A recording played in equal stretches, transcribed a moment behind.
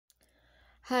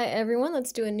Hi everyone,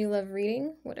 let's do a new love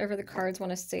reading. Whatever the cards want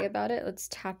to say about it, let's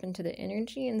tap into the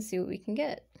energy and see what we can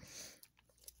get.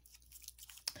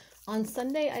 On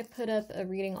Sunday, I put up a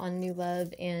reading on new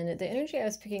love, and the energy I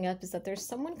was picking up is that there's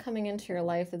someone coming into your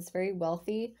life that's very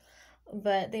wealthy,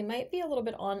 but they might be a little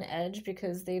bit on edge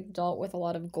because they've dealt with a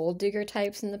lot of gold digger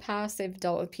types in the past. They've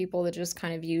dealt with people that just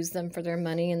kind of use them for their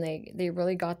money, and they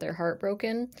really got their heart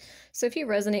broken. So if you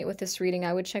resonate with this reading,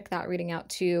 I would check that reading out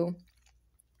too,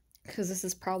 because this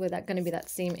is probably going to be that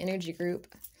same energy group.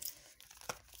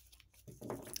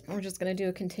 We're just going to do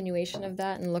a continuation of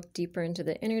that and look deeper into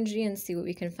the energy and see what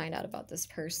we can find out about this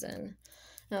person.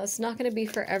 Now, it's not going to be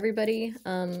for everybody.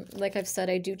 Like I've said,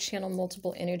 I do channel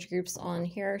multiple energy groups on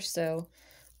here, so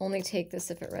only take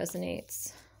this if it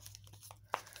resonates.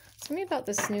 Tell me about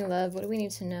this new love. What do we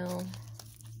need to know?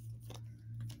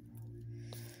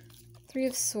 Three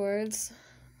of Swords,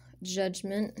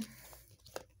 Judgment,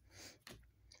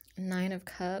 Nine of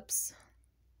Cups,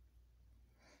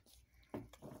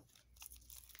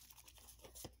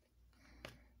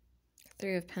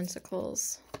 Three of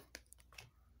Pentacles,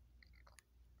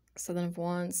 Seven of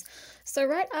Wands. So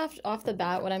right off the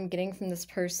bat, what I'm getting from this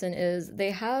person is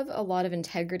they have a lot of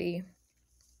integrity.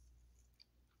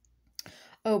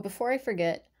 Oh, before I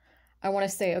forget, I want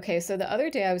to say, okay, so the other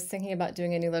day I was thinking about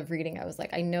doing a new love reading. I was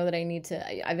like, I know that I need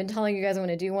to, I've been telling you guys I want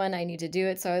to do one. I need to do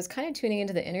it. So I was kind of tuning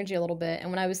into the energy a little bit.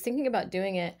 And when I was thinking about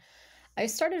doing it, I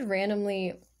started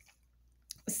randomly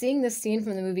seeing this scene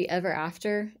from the movie Ever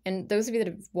After. And those of you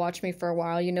that have watched me for a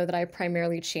while, you know that I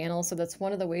primarily channel. So that's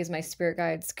one of the ways my spirit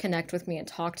guides connect with me and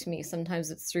talk to me. Sometimes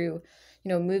it's through, you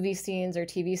know, movie scenes or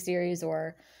TV series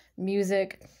or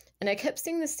music. And I kept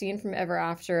seeing this scene from Ever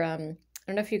After.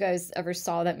 I don't know if you guys ever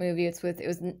saw that movie. It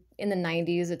was in the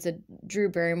 90s. It's a Drew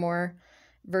Barrymore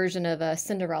version of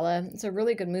Cinderella. It's a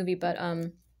really good movie, but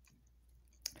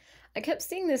I kept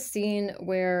seeing this scene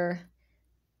where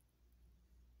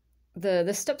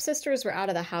the stepsisters were out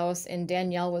of the house and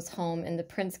Danielle was home and the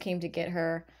prince came to get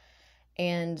her,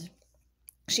 and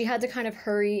she had to kind of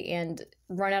hurry and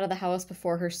run out of the house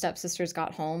before her stepsisters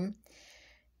got home.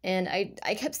 And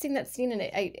I kept seeing that scene, and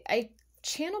I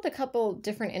channeled a couple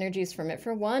different energies from it.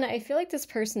 For one, I feel like this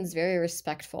person's very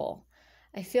respectful.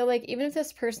 I feel like even if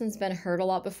this person's been hurt a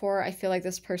lot before, I feel like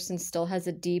this person still has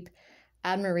a deep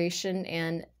admiration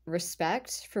and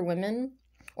respect for women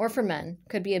or for men.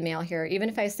 Could be a male here. Even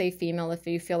if I say female, if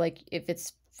you feel like if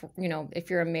it's, you know, if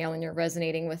you're a male and you're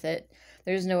resonating with it,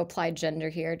 there's no applied gender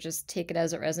here. Just take it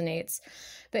as it resonates.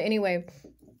 But anyway,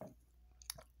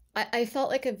 I felt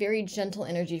like a very gentle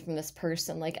energy from this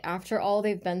person. Like after all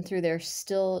they've been through, they're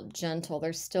still gentle.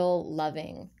 They're still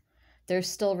loving. They're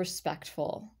still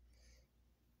respectful.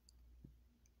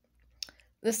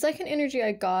 The second energy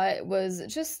I got was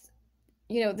just,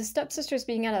 you know, the stepsisters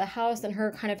being out of the house and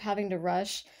her kind of having to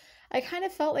rush. I kind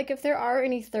of felt like if there are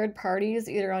any third parties,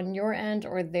 either on your end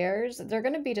or theirs, they're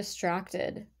going to be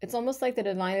distracted. It's almost like the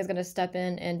divine is going to step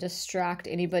in and distract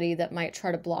anybody that might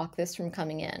try to block this from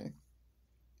coming in.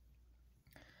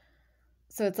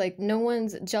 So it's like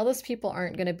jealous people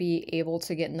aren't going to be able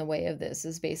to get in the way of this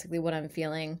is basically what I'm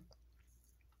feeling.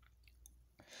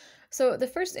 So the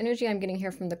first energy I'm getting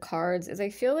here from the cards is I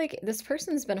feel like this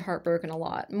person's been heartbroken a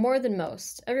lot, more than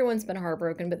most. Everyone's been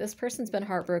heartbroken, but this person's been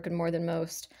heartbroken more than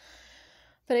most.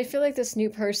 But I feel like this new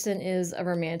person is a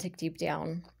romantic deep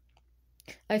down.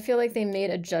 I feel like they made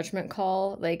a judgment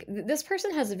call. Like this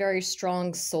person has a very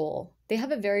strong soul. They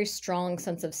have a very strong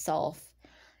sense of self,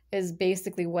 is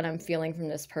basically what I'm feeling from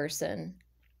this person.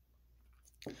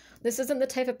 This isn't the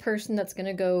type of person that's going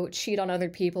to go cheat on other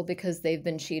people because they've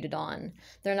been cheated on.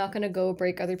 They're not going to go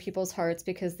break other people's hearts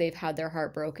because they've had their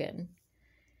heart broken.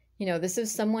 You know, this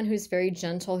is someone who's very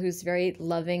gentle, who's very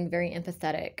loving, very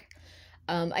empathetic.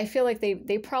 I feel like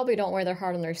they probably don't wear their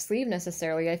heart on their sleeve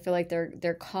necessarily. I feel like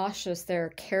they're cautious,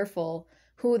 they're careful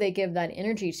who they give that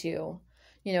energy to.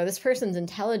 You know, this person's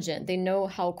intelligent. They know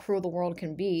how cruel the world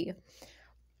can be.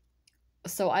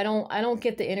 So I don't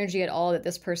get the energy at all that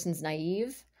this person's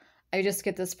naive. I just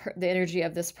get the energy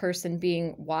of this person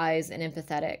being wise and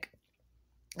empathetic.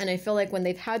 And I feel like when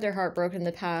they've had their heart broken in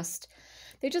the past,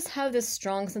 they just have this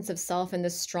strong sense of self and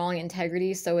this strong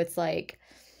integrity. So it's like,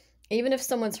 even if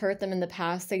someone's hurt them in the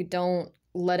past, they don't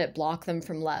let it block them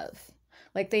from love.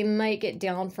 Like they might get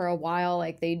down for a while.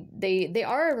 Like they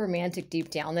are a romantic deep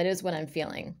down. That is what I'm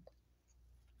feeling.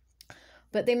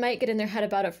 But they might get in their head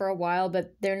about it for a while,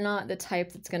 but they're not the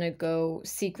type that's going to go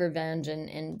seek revenge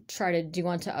and try to do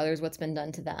unto others what's been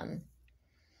done to them.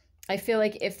 I feel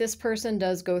like if this person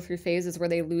does go through phases where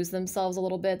they lose themselves a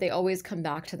little bit, they always come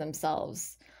back to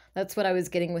themselves. That's what I was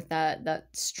getting with that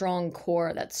strong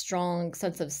core, that strong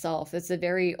sense of self. It's a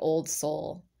very old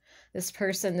soul. This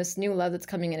person, this new love that's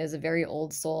coming in is a very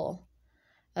old soul,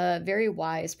 a very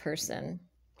wise person.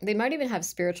 They might even have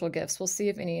spiritual gifts. We'll see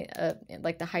if any,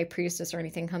 like the high priestess or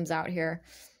anything comes out here.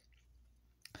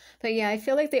 But yeah, I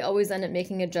feel like they always end up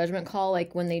making a judgment call.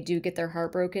 Like when they do get their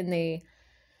heart broken, they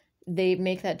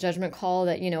make that judgment call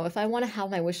that, if I want to have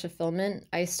my wish fulfillment,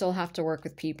 I still have to work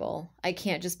with people. I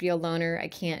can't just be a loner. I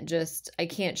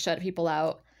can't shut people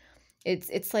out.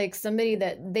 It's like somebody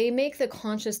that they make the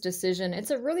conscious decision. It's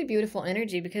a really beautiful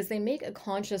energy because they make a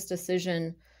conscious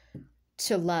decision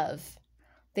to love.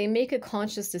 They make a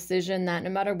conscious decision that no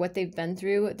matter what they've been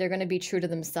through, they're going to be true to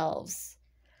themselves.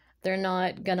 They're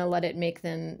not going to let it make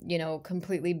them,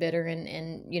 completely bitter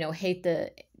and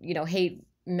hate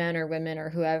men or women or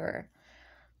whoever.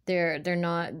 They're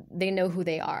not, they know who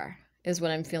they are, is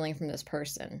what I'm feeling from this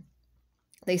person.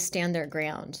 They stand their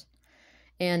ground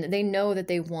and they know that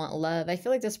they want love. I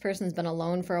feel like this person's been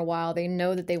alone for a while. They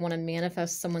know that they want to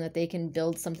manifest someone that they can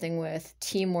build something with,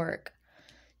 teamwork,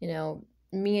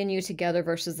 me and you together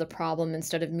versus the problem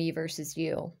instead of me versus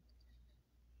you.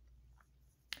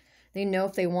 They know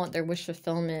if they want their wish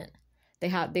fulfillment, they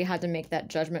had to make that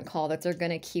judgment call that they're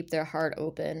going to keep their heart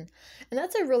open. And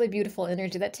that's a really beautiful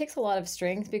energy. That takes a lot of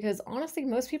strength because honestly,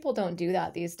 most people don't do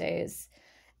that these days.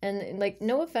 And like,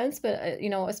 no offense, but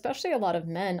especially a lot of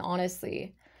men,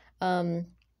 honestly. And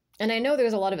I know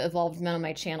there's a lot of evolved men on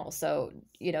my channel. So,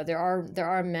 there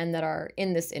are men that are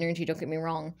in this energy, don't get me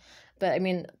wrong. But I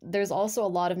mean, there's also a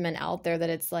lot of men out there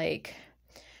that it's like,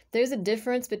 there's a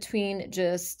difference between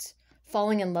just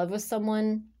falling in love with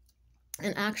someone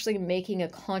and actually making a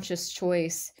conscious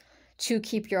choice to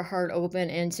keep your heart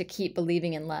open and to keep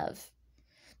believing in love.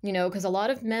 Because a lot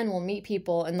of men will meet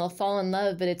people and they'll fall in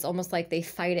love, but it's almost like they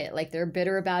fight it. Like they're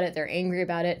bitter about it. They're angry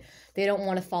about it. They don't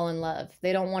want to fall in love.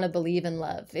 They don't want to believe in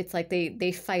love. It's like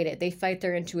they fight it. They fight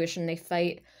their intuition. They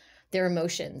fight their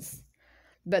emotions.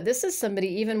 But this is somebody,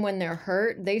 even when they're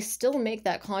hurt, they still make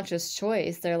that conscious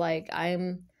choice. They're like,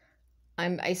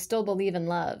 I still believe in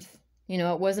love.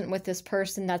 It wasn't with this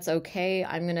person. That's okay.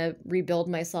 I'm going to rebuild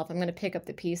myself. I'm going to pick up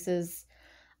the pieces.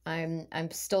 I'm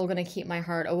still going to keep my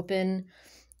heart open.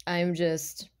 I'm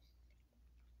just,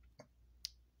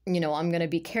 I'm going to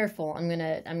be careful. I'm going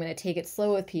to take it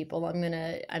slow with people. I'm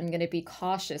going to be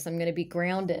cautious. I'm going to be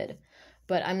grounded.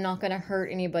 But I'm not going to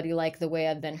hurt anybody like the way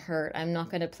I've been hurt. I'm not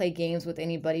going to play games with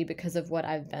anybody because of what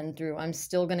I've been through. I'm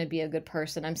still going to be a good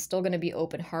person. I'm still going to be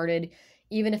open-hearted,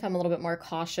 even if I'm a little bit more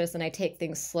cautious and I take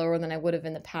things slower than I would have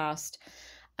in the past.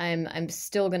 I'm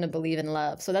still going to believe in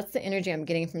love. So that's the energy I'm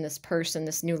getting from this person,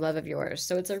 this new love of yours.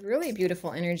 So it's a really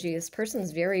beautiful energy. This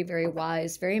person's very, very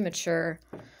wise, very mature.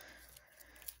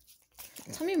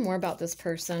 Tell me more about this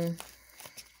person.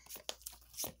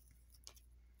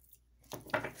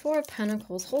 Four of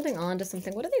Pentacles, holding on to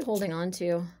something. What are they holding on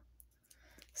to?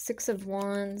 Six of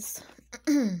Wands.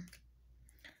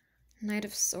 Knight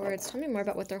of Swords. Tell me more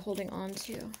about what they're holding on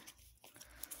to.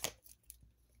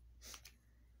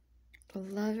 The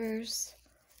Lovers.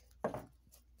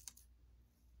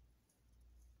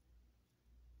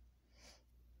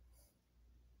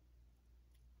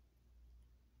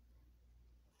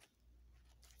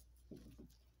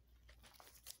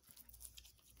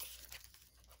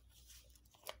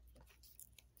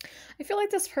 I feel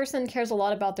like this person cares a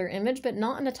lot about their image, but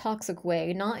not in a toxic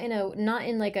way, not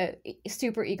in like a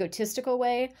super egotistical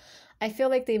way. I feel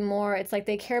like it's like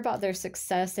they care about their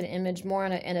success and image more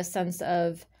in a sense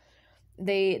of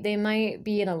they might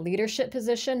be in a leadership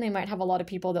position. They might have a lot of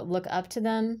people that look up to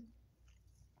them.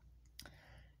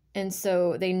 And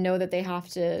so they know that they have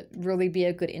to really be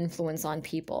a good influence on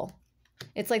people.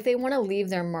 It's like they want to leave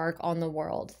their mark on the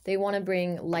world. They want to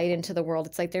bring light into the world.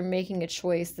 It's like they're making a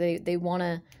choice. They want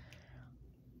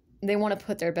to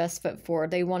put their best foot forward.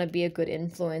 They want to be a good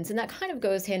influence. And that kind of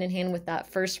goes hand in hand with that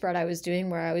first spread I was doing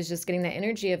where I was just getting that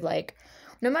energy of like,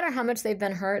 no matter how much they've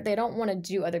been hurt, they don't want to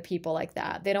do other people like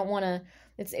that. They don't want to,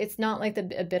 it's not like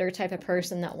a bitter type of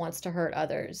person that wants to hurt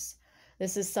others.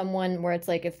 This is someone where it's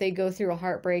like, if they go through a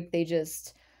heartbreak, they're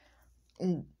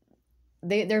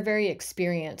very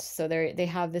experienced. So they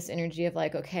have this energy of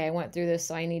like, okay, I went through this,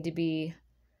 so I need to be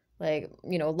like,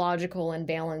 logical and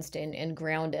balanced and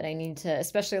grounded. I need to,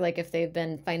 especially like if they've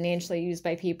been financially used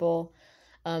by people.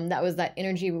 That was that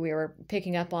energy we were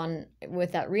picking up on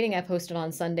with that reading I posted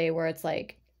on Sunday, where it's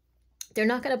like, they're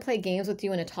not going to play games with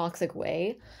you in a toxic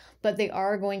way, but they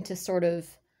are going to sort of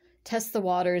test the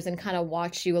waters and kind of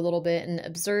watch you a little bit and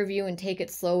observe you and take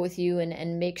it slow with you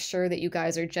and make sure that you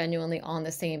guys are genuinely on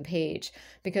the same page,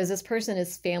 because this person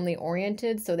is family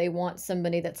oriented. So they want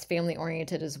somebody that's family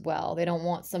oriented as well. They don't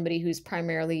want somebody who's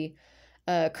primarily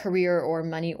career or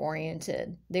money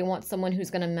oriented. They want someone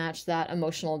who's going to match that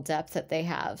emotional depth that they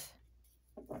have.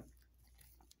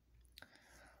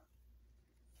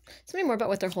 Tell me more about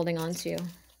what they're holding on to.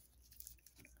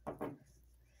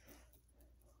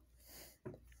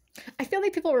 I feel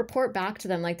like people report back to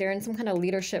them like they're in some kind of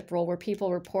leadership role where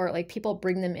people report, like people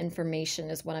bring them information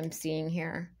is what I'm seeing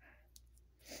here.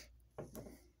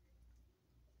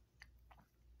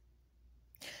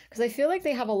 Because I feel like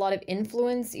they have a lot of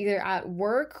influence either at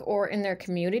work or in their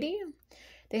community.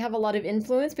 They have a lot of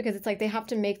influence because it's like they have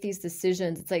to make these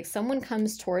decisions. It's like someone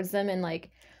comes towards them and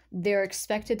like they're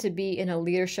expected to be in a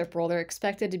leadership role. They're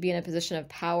expected to be in a position of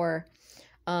power.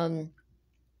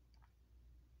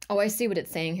 Oh, I see what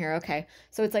it's saying here. Okay.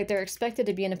 So it's like they're expected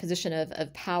to be in a position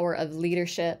of power, of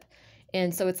leadership.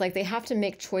 And so it's like they have to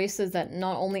make choices that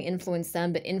not only influence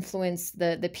them, but influence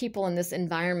the people in this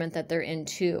environment that they're in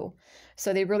too.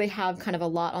 So they really have kind of a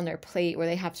lot on their plate where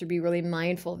they have to be really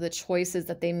mindful of the choices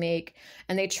that they make.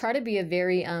 And they try to be a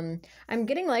very, I'm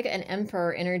getting like an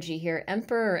emperor energy here,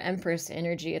 emperor or empress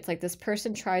energy. It's like this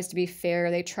person tries to be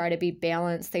fair. They try to be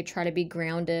balanced. They try to be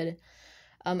grounded.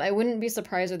 I wouldn't be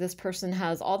surprised if this person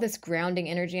has all this grounding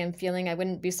energy I'm feeling. I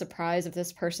wouldn't be surprised if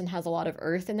this person has a lot of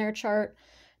earth in their chart.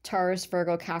 Taurus,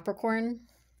 Virgo, Capricorn.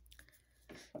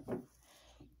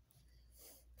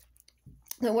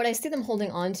 But what I see them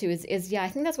holding on to is yeah, I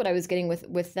think that's what I was getting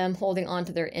with them holding on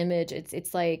to their image.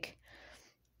 It's like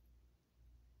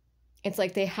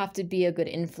they have to be a good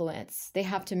influence. They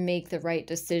have to make the right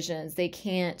decisions. They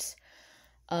can't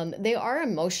they are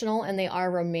emotional and they are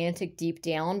romantic deep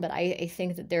down, but I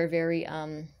think that they're very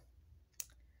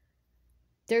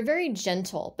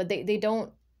gentle, but they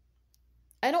don't,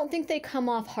 I don't think they come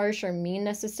off harsh or mean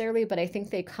necessarily, but I think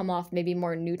they come off maybe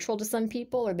more neutral to some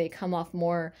people, or they come off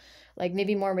more like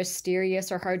maybe more mysterious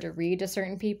or hard to read to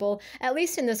certain people, at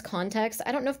least in this context.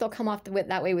 I don't know if they'll come off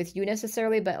that way with you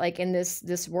necessarily, but like in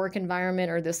this work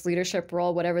environment or this leadership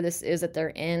role, whatever this is that they're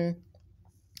in.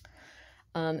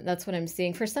 That's what I'm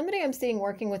seeing. For somebody, I'm seeing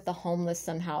working with the homeless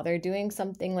somehow. They're doing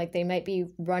something like they might be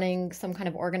running some kind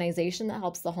of organization that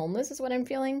helps the homeless is what I'm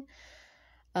feeling.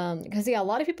 Because yeah, a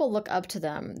lot of people look up to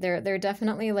them. They're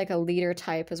definitely like a leader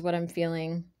type is what I'm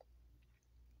feeling.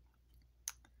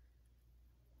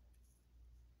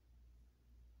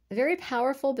 Very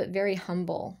powerful, but very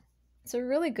humble. It's a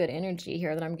really good energy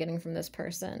here that I'm getting from this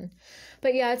person.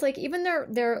 But yeah, it's like even though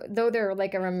they're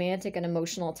like a romantic and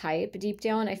emotional type deep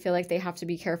down, I feel like they have to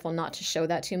be careful not to show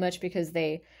that too much, because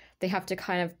they have to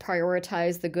kind of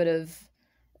prioritize the good of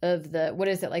the, what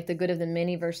is it, like the good of the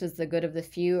many versus the good of the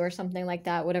few or something like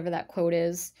that, whatever that quote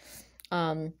is.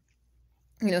 You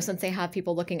know, since they have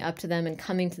people looking up to them and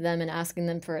coming to them and asking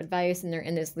them for advice, and they're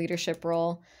in this leadership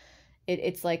role,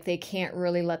 it's like they can't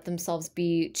really let themselves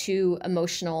be too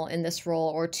emotional in this role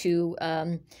or too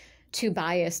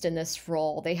biased in this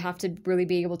role. They have to really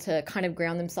be able to kind of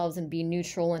ground themselves and be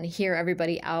neutral and hear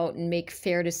everybody out and make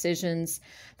fair decisions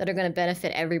that are going to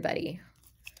benefit everybody.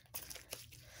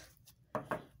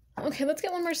 Okay, let's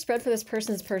get one more spread for this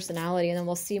person's personality, and then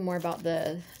we'll see more about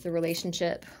the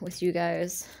relationship with you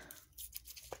guys.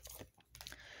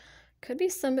 Could be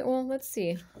some, well, let's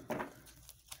see.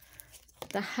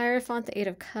 The Hierophant, the Eight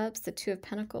of Cups, the Two of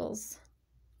Pentacles.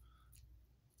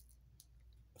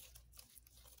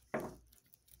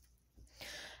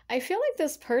 I feel like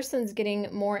this person's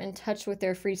getting more in touch with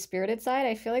their free-spirited side.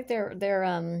 I feel like they're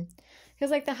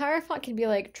because like the Hierophant can be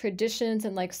like traditions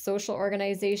and like social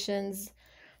organizations.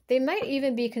 They might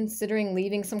even be considering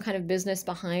leaving some kind of business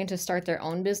behind to start their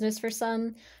own business for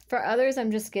some. For others,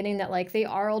 I'm just getting that like they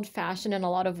are old-fashioned in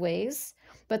a lot of ways,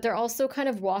 but they're also kind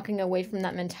of walking away from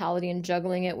that mentality and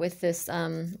juggling it with this,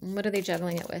 what are they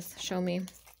juggling it with? Show me.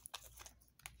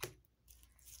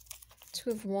 Two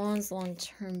of Wands,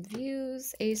 long-term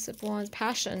views, Ace of Wands,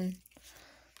 passion.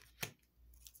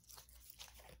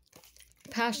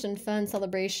 Passion, fun,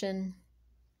 celebration.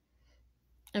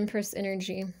 Empress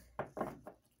energy.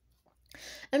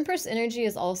 Empress energy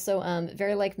is also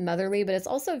very like motherly, but it's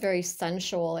also very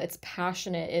sensual. It's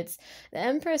passionate. The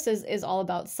Empress is all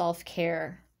about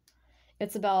self-care.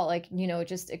 It's about like, you know,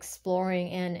 just exploring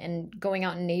and going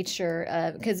out in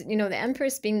nature. Because, you know, the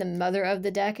Empress being the mother of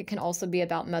the deck, it can also be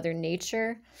about Mother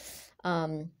Nature.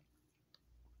 But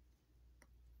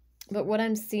what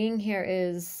I'm seeing here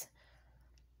is,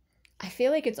 I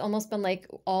feel like it's almost been like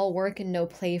all work and no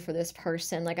play for this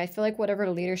person. Like I feel like whatever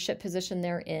leadership position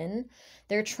they're in,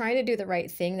 they're trying to do the right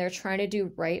thing. They're trying to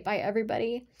do right by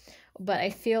everybody. But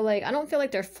I feel like I don't feel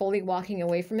like they're fully walking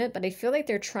away from it, but I feel like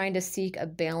they're trying to seek a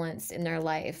balance in their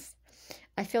life.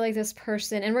 I feel like this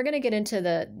person, and we're going to get into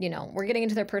the, we're getting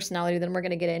into their personality, then we're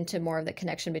going to get into more of the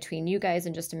connection between you guys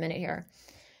in just a minute here.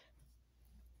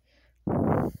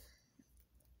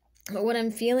 But what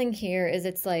I'm feeling here is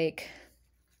it's like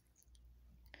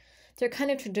they're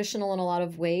kind of traditional in a lot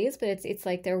of ways, but it's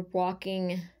like they're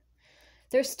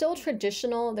still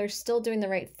traditional, they're still doing the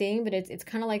right thing, but it's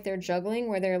kind of like they're juggling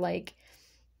where they're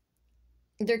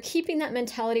keeping that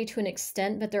mentality to an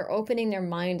extent, but they're opening their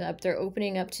mind up. They're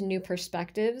opening up to new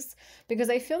perspectives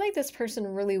because I feel like this person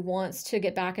really wants to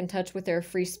get back in touch with their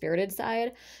free-spirited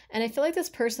side. And I feel like this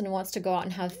person wants to go out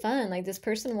and have fun. Like this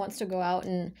person wants to go out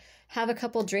and have a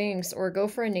couple drinks or go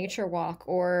for a nature walk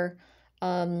or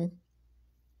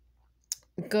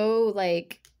go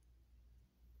like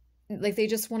they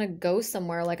just want to go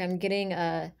somewhere. Like I'm getting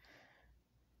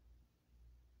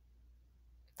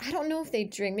I don't know if they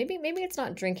drink. Maybe it's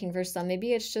not drinking for some.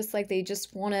 Maybe it's just like they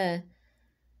want to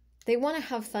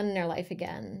have fun in their life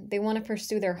again. They want to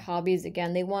pursue their hobbies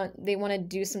again. They want to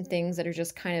do some things that are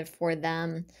just kind of for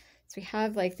them. So we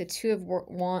have like the Two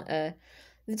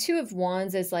of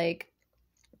Wands is like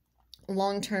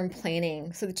long-term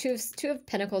planning. So the two of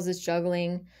Pentacles is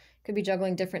juggling. Could be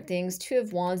juggling different things. Two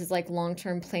of Wands is like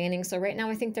long-term planning. So right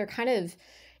now I think they're kind of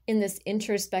in this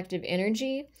introspective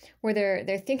energy where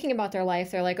they're thinking about their life.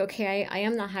 They're like, okay, I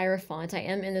am the Hierophant. I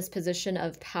am in this position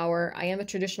of power. I am a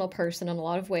traditional person in a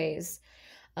lot of ways.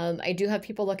 I do have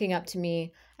people looking up to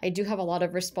me. I do have a lot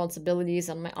of responsibilities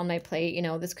on my plate.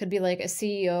 This could be like a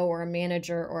CEO or a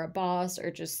manager or a boss or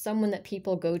just someone that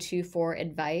people go to for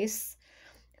advice.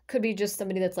 Could be just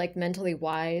somebody that's like mentally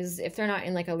wise. If they're not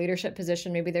in like a leadership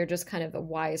position, maybe they're just kind of a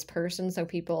wise person. So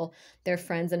their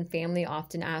friends and family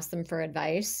often ask them for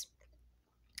advice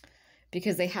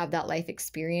because they have that life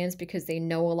experience, because they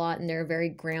know a lot and they're a very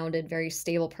grounded, very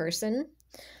stable person.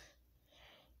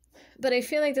 But I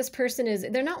feel like this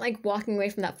person they're not like walking away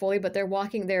from that fully, but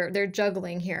they're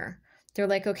juggling here. They're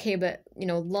like, okay, but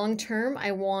long term,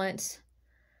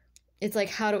 it's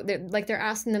like they're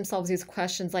asking themselves these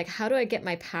questions like, how do I get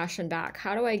my passion back?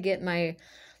 How do I get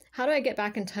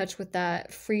back in touch with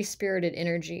that free-spirited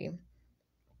energy?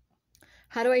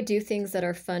 How do I do things that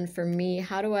are fun for me?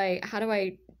 How do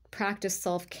I practice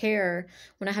self-care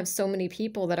when I have so many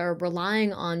people that are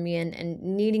relying on me and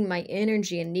needing my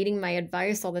energy and needing my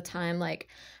advice all the time? Like,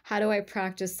 how do I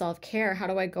practice self-care? How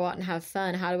do I go out and have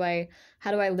fun? How do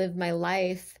I live my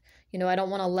life? I don't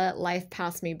want to let life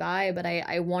pass me by, but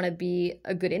I want to be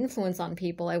a good influence on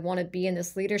people. I want to be in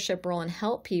this leadership role and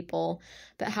help people.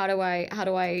 But how do I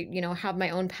have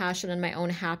my own passion and my own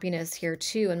happiness here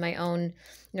too? And my own,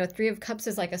 Three of Cups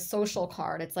is like a social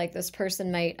card. It's like this person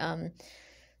might,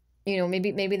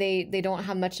 maybe they don't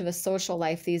have much of a social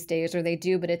life these days, or they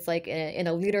do, but it's like in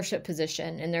a leadership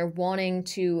position and they're wanting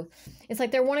to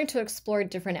explore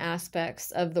different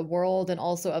aspects of the world and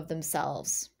also of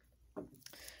themselves.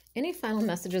 Any final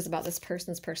messages about this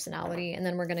person's personality? And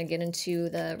then we're going to get into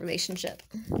the relationship.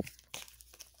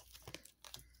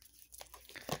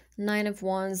 Nine of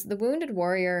Wands, the wounded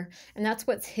warrior. And that's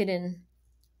what's hidden.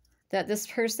 That this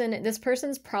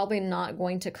person's probably not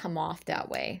going to come off that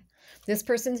way.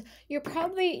 You're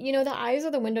probably, the eyes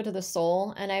are the window to the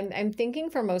soul. And I'm thinking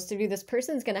for most of you, this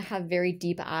person's going to have very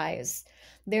deep eyes.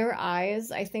 Their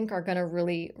eyes, I think, are going to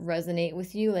really resonate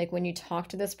with you. Like when you talk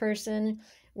to this person,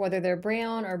 whether they're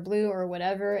brown or blue or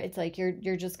whatever, it's like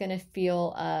you're just gonna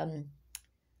feel.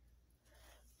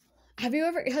 Have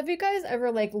you guys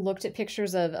ever like looked at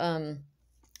pictures of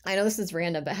I know this is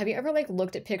random, but have you ever like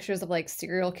looked at pictures of like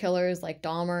serial killers like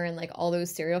Dahmer and like all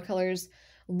those serial killers?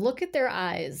 Look at their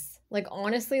eyes. Like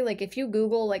honestly, like if you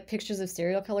Google like pictures of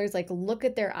serial killers, like look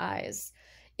at their eyes.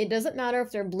 It doesn't matter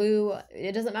if they're blue,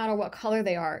 it doesn't matter what color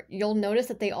they are. You'll notice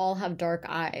that they all have dark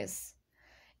eyes.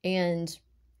 And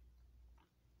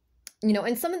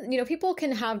and some, people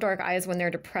can have dark eyes when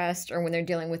they're depressed or when they're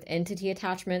dealing with entity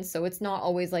attachments. So it's not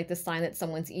always like the sign that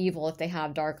someone's evil if they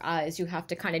have dark eyes. You have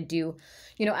to kind of do,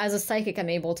 as a psychic, I'm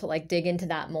able to like dig into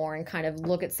that more and kind of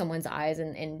look at someone's eyes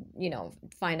and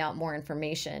find out more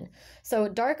information. So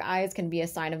dark eyes can be a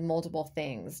sign of multiple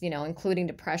things, including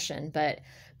depression. But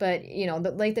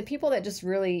the people that just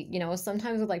really,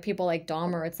 sometimes with like people like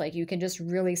Dahmer, it's like you can just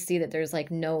really see that there's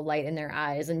like no light in their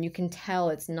eyes, and you can tell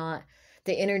it's not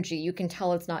the energy. You can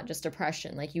tell it's not just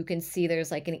depression. Like you can see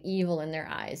there's like an evil in their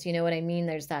eyes. You know what I mean?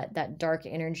 There's that dark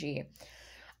energy.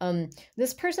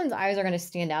 This person's eyes are going to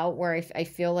stand out where I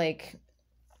feel like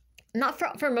not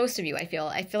for most of you. I feel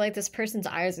like this person's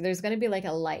eyes, there's going to be like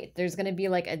a light, there's going to be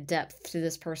like a depth to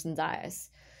this person's eyes.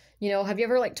 You know, have you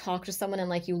ever like talked to someone and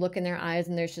like you look in their eyes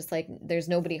and there's just like there's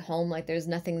nobody home, like there's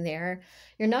nothing there?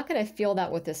 You're not going to feel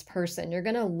that with this person. You're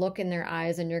going to look in their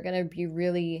eyes and you're going to be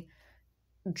really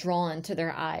drawn to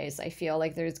their eyes. I feel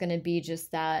like there's going to be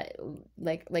just that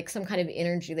like some kind of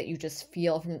energy that you just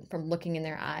feel from looking in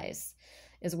their eyes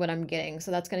is what I'm getting.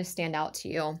 So that's going to stand out to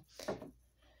you.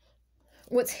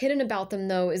 What's hidden about them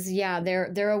though is, yeah,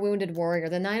 they're a wounded warrior.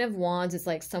 The Nine of Wands is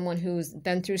like someone who's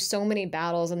been through so many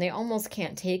battles and they almost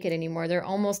can't take it anymore. They're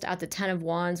almost at the Ten of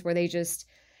Wands where they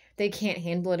can't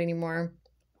handle it anymore.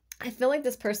 I feel like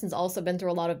this person's also been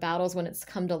through a lot of battles when it's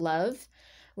come to love.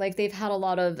 Like they've had a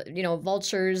lot of, you know,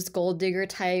 vultures, gold digger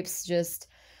types, just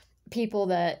people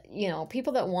that, you know,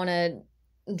 people that want to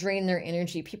drain their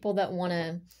energy, people that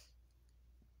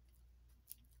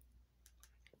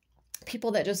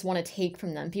just want to take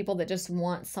from them, people that just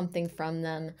want something from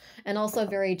them, and also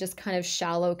very just kind of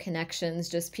shallow connections,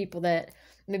 just people that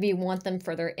maybe want them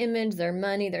for their image, their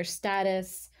money, their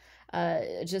status,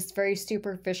 just very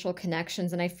superficial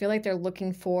connections. And I feel like they're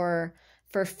looking for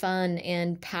fun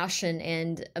and passion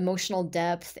and emotional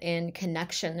depth and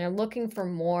connection. They're looking for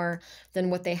more than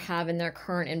what they have in their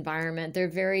current environment. They're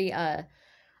very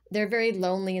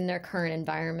lonely in their current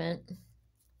environment.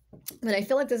 But I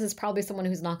feel like this is probably someone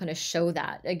who's not going to show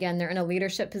that. Again, they're in a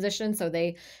leadership position, so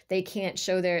they can't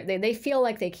show they feel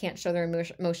like they can't show their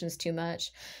emotions too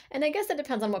much. And I guess it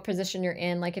depends on what position you're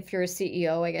in. Like if you're a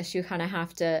CEO, I guess you kind of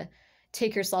have to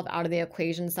take yourself out of the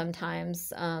equation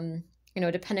sometimes, you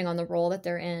know, depending on the role that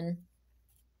they're in.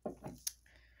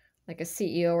 Like a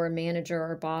CEO or a manager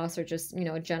or a boss or just, you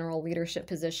know, a general leadership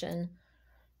position.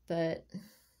 But...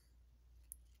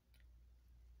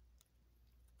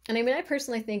 And I mean, I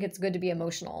personally think it's good to be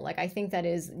emotional. Like, I think that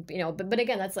is, you know, but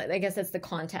again, that's like, I guess that's the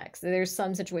context. There's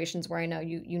some situations where I know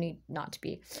you need not to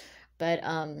be. But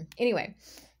anyway,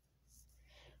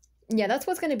 yeah, that's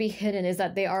what's going to be hidden, is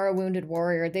that they are a wounded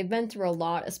warrior. They've been through a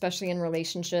lot, especially in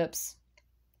relationships.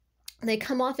 They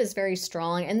come off as very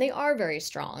strong, and they are very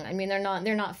strong. I mean, they're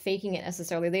not faking it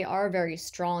necessarily. They are very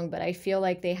strong, but I feel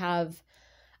like they have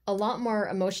a lot more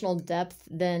emotional depth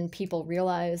than people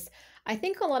realize. I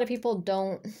think a lot of people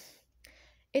don't,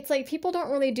 it's like people don't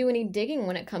really do any digging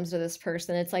when it comes to this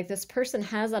person. It's like this person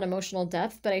has that emotional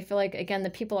depth, but I feel like, again,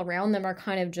 the people around them are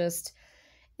kind of just,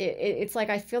 it's like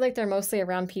I feel like they're mostly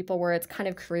around people where it's kind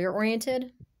of career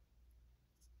oriented,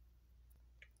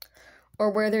 or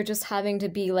where they're just having to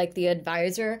be like the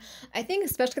advisor. I think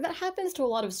especially that happens to a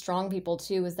lot of strong people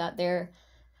too, is that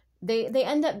they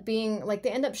end up being like,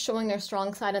 they end up showing their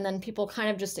strong side, and then people kind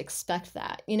of just expect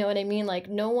that. You know what I mean? Like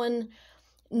no one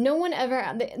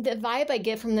ever, the vibe I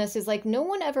get from this is like no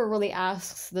one ever really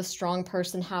asks the strong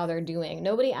person how they're doing.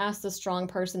 Nobody asks the strong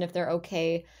person if they're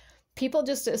okay. People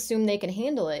just assume they can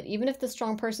handle it. Even if the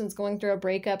strong person's going through a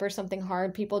breakup or something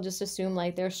hard, people just assume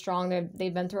like they're strong,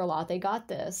 they've been through a lot, they got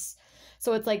this.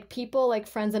 So it's like people, like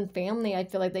friends and family, I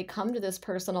feel like they come to this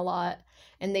person a lot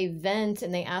and they vent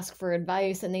and they ask for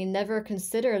advice, and they never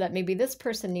consider that maybe this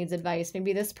person needs advice.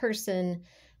 Maybe this person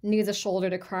needs a shoulder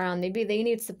to cry on. Maybe they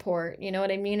need support. You know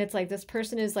what I mean? It's like this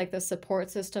person is like the support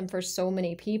system for so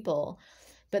many people,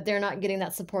 but they're not getting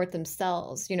that support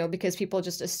themselves, you know, because people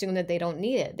just assume that they don't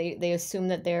need it. They assume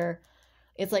that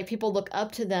it's like people look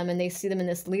up to them and they see them in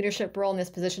this leadership role, in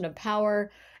this position of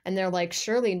power, and they're like,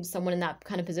 surely someone in that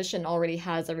kind of position already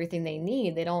has everything they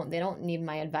need. They don't need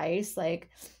my advice. Like,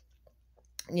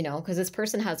 you know, because this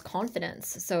person has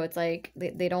confidence. So it's like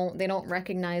they don't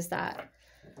recognize that.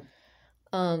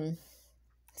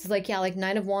 It's like, yeah, like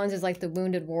Nine of Wands is like the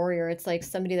wounded warrior. It's like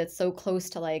somebody that's so close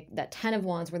to like that Ten of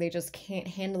Wands where they just can't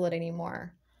handle it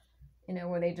anymore. You know,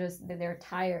 where they're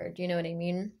tired. You know what I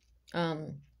mean?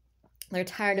 They're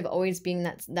tired of always being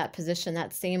that position,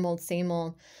 that same old.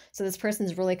 So this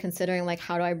person's really considering like,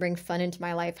 how do I bring fun into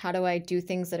my life? How do I do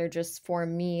things that are just for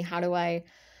me? How do I,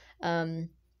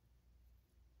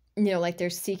 you know, like they're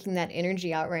seeking that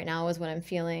energy out right now is what I'm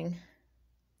feeling.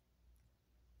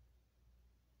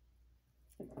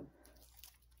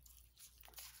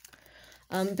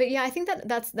 But yeah, I think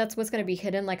that's what's going to be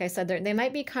hidden. Like I said, they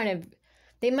might be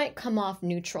they might come off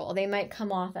neutral. They might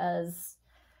come off as,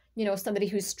 you know, somebody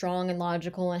who's strong and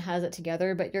logical and has it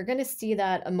together, but you're going to see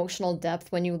that emotional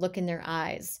depth when you look in their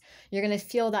eyes. You're going to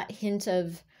feel that hint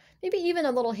of, maybe even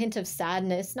a little hint of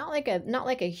sadness, not like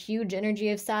a huge energy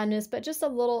of sadness, but just a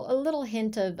little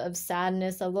hint of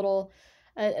sadness,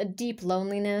 a deep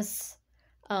loneliness.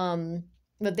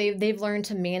 But they've learned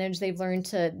to manage, they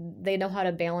know how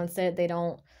to balance it.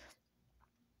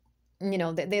 you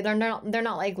know, they're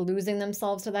not like losing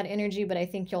themselves to that energy, but I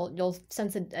think you'll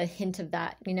sense a hint of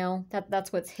that, you know,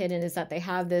 that's what's hidden, is that they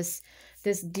have this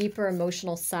deeper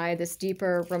emotional side, this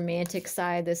deeper romantic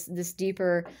side, this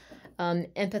deeper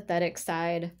empathetic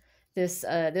side,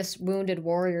 this wounded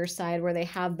warrior side, where they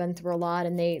have been through a lot,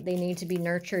 and they need to be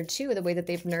nurtured too, the way that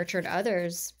they've nurtured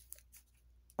others.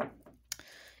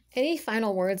 Any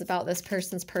final words about this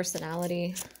person's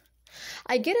personality?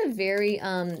 I get a very,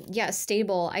 yeah,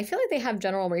 stable. I feel like they have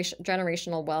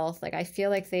generational wealth. Like, I feel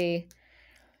like they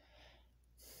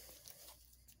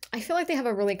have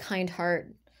a really kind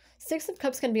heart. Six of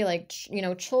Cups can be like, you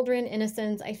know, children,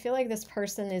 innocence. I feel like this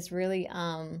person is really,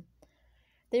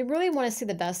 they really want to see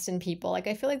the best in people. Like,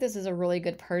 I feel like this is a really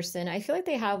good person. I feel like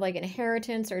they have like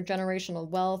inheritance or generational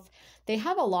wealth. They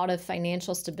have a lot of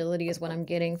financial stability is what I'm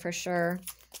getting for sure.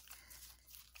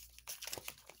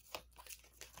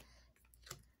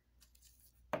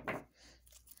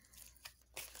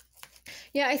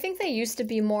 Yeah, I think they used to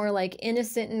be more like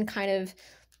innocent and kind of,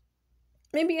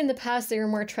 maybe in the past they were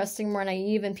more trusting, more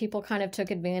naive, and people kind of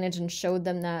took advantage and showed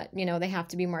them that, you know, they have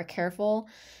to be more careful.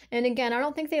 And again, I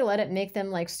don't think they let it make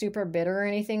them like super bitter or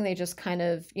anything. They just kind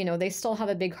of, you know, they still have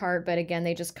a big heart, but again,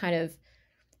 they just kind of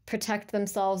protect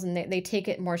themselves, and they take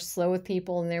it more slow with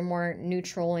people, and they're more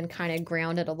neutral and kind of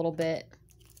grounded a little bit.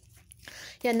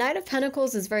 Yeah, Knight of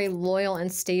Pentacles is very loyal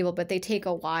and stable, but they take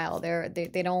a while.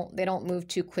 They don't move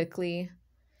too quickly.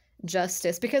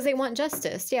 Justice, because they want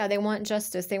justice. Yeah, they want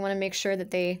justice. They want to make sure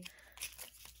that they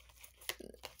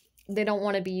don't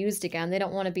want to be used again. They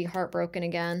don't want to be heartbroken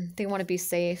again. They want to be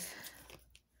safe.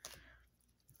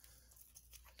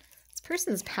 This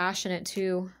person's passionate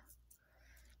too.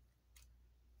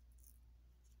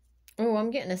 Oh, I'm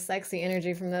getting a sexy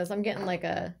energy from this. I'm getting like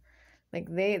a, like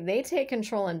they take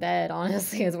control in bed,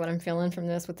 honestly, is what I'm feeling from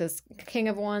this, with this King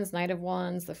of Wands, Knight of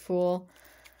Wands, the Fool.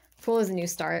 Fool is a new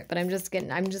start, but I'm just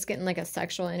getting like a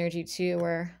sexual energy too,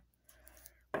 where,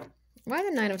 why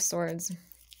the Nine of Swords?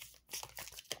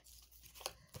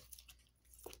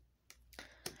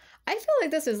 I feel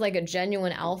like this is like a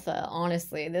genuine alpha,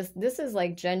 honestly. This is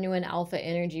like genuine alpha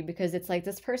energy, because it's like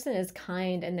this person is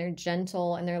kind and they're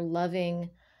gentle and they're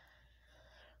loving,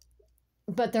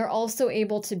 but they're also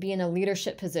able to be in a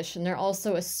leadership position. They're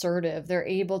also assertive. They're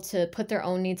able to put their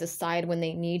own needs aside when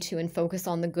they need to and focus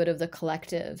on the good of the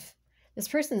collective. This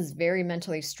person is very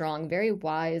mentally strong, very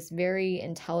wise, very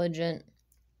intelligent,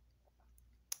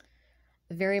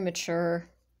 very mature.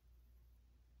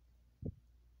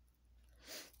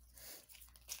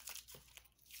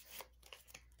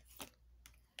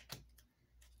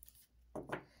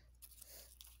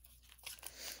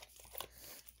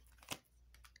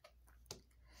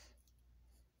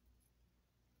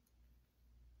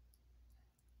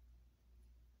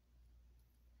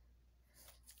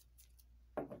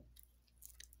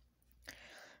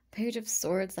 Page of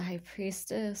Swords, the High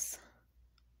Priestess.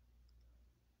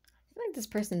 I feel like this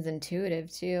person's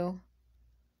intuitive too.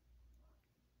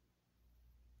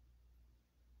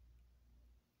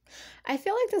 I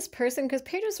feel like this person, because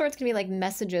Page of Swords can be like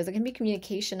messages, it can be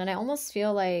communication, and I almost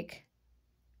feel like,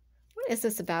 what is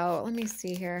this about? Let me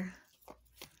see here.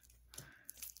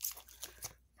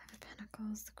 Five of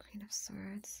Pentacles, the Queen of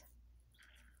Swords.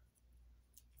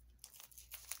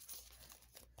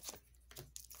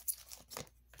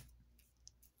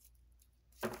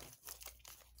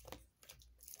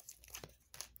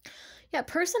 Yeah,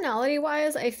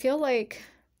 personality-wise, I feel like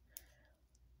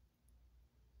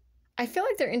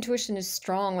their intuition is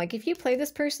strong. Like, if you play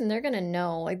this person, they're gonna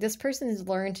know. Like, this person has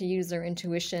learned to use their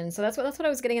intuition. So that's what I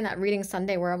was getting in that reading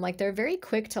Sunday, where I'm like, they're very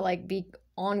quick to like be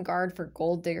on guard for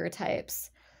gold digger types.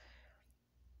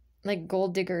 Like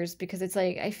gold diggers, because it's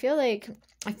like, I feel like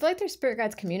their spirit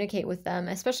guides communicate with them,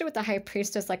 especially with the High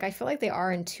Priestess. Like, I feel like they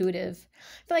are intuitive.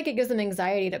 I feel like it gives them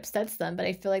anxiety, it upsets them, but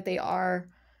I feel like they are,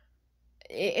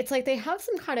 it's like they have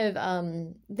some kind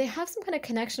of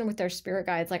connection with their spirit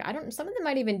guides. Like, some of them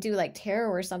might even do like tarot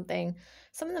or something.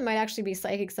 Some of them might actually be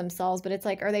psychics themselves, but it's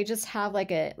like, or they just have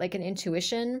like an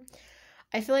intuition.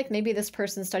 I feel like maybe this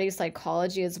person studies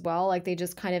psychology as well. Like, they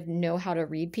just kind of know how to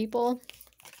read people.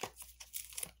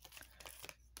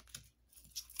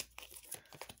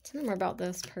 Tell me more about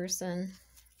this person.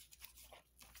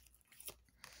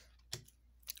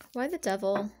 Why the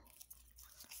Devil?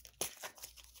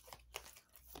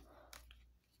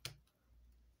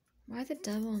 Why the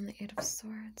Devil and the Eight of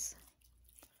Swords?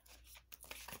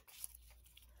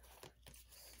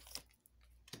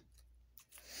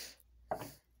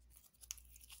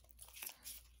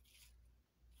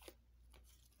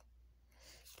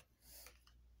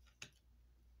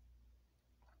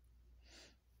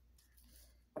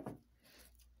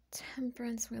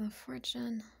 Temperance, Wheel of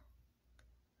Fortune.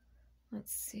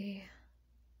 Let's see.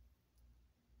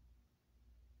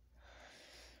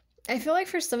 I feel like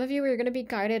for some of you, you're going to be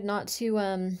guided not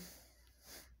to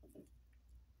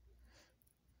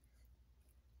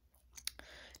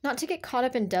get caught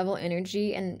up in devil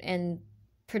energy and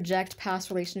project past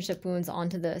relationship wounds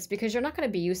onto this, because you're not going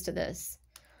to be used to this.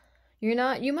 You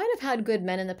might have had good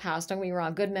men in the past, don't get me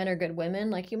wrong, good men or good women.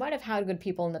 Like, you might have had good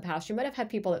people in the past. You might have had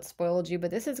people that spoiled you,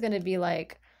 but this is going to be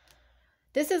like,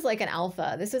 this is like an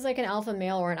alpha. This is like an alpha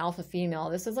male or an alpha female.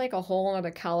 This is like a whole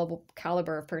other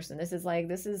caliber of person. This is like,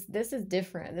 this is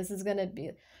different. This is going to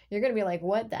be, you're going to be like,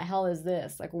 what the hell is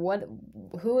this? Like,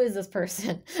 who is this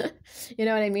person? You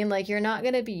know what I mean? Like, you're not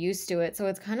going to be used to it. So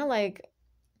it's kind of like,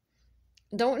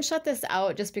 don't shut this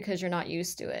out just because you're not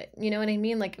used to it. You know what I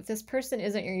mean? Like, if this person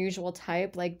isn't your usual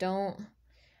type, like, don't,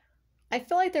 I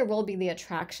feel like there will be the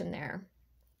attraction there.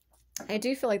 I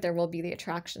do feel like there will be the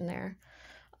attraction there.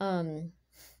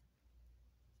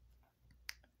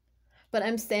 But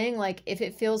I'm saying, like, if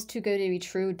it feels too good to be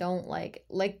true, don't like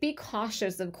be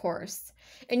cautious, of course.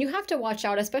 And you have to watch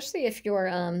out, especially if you're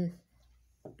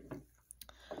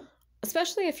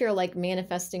like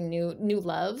manifesting new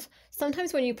love.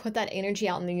 Sometimes when you put that energy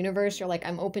out in the universe, you're like,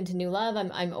 I'm open to new love.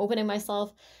 I'm opening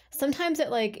myself. Sometimes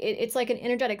it's like an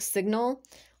energetic signal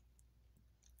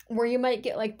where you might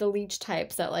get like the leech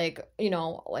types that, like, you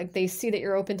know, like they see that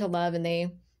you're open to love and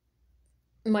they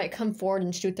might come forward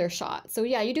and shoot their shot. So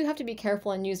yeah, you do have to be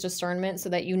careful and use discernment so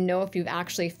that you know if you've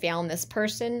actually found this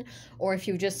person or if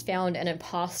you've just found an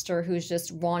imposter who's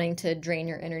just wanting to drain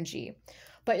your energy.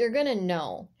 But you're going to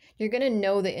know. You're going to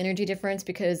know the energy difference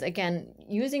because, again,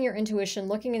 using your intuition,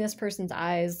 looking in this person's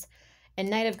eyes, and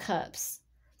Knight of Cups,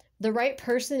 the right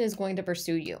person is going to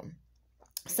pursue you.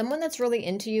 Someone that's really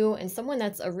into you and someone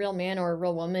that's a real man or a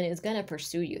real woman is going to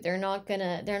pursue you. They're not going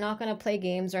to play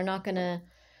games. They're not going to,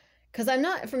 because I'm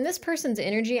not, from this person's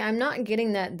energy, I'm not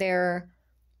getting that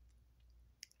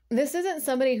this isn't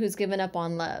somebody who's given up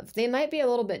on love. They might be a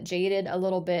little bit jaded,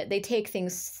 they take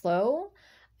things slow,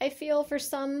 I feel, for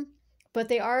some, but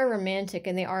they are romantic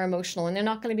and they are emotional and they're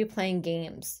not going to be playing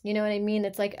games. You know what I mean?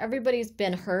 It's like everybody's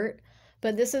been hurt,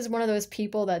 but this is one of those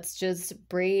people that's just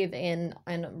brave and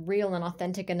real and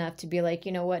authentic enough to be like,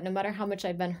 you know what, no matter how much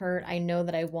I've been hurt, I know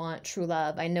that I want true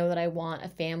love. I know that I want a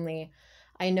family.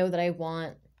 I know that I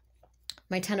want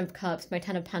my 10 of Cups, my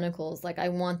 10 of Pentacles. Like, I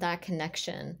want that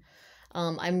connection.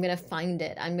 I'm going to find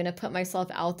it. I'm going to put myself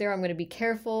out there. I'm going to be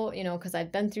careful, you know, because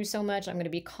I've been through so much. I'm going to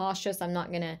be cautious. I'm not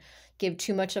going to give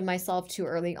too much of myself too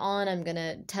early on. I'm going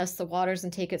to test the waters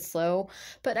and take it slow.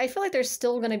 But I feel like they're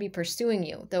still going to be pursuing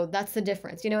you, though. That's the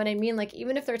difference. You know what I mean? Like,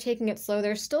 even if they're taking it slow,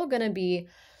 they're still going to be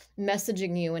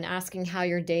messaging you and asking how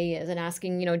your day is and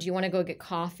asking, you know, do you want to go get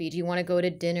coffee? Do you want to go to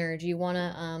dinner? Do you want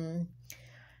to,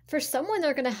 for someone,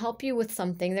 they're going to help you with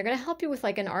something. They're going to help you with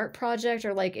like an art project,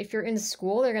 or like if you're in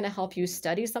school, they're going to help you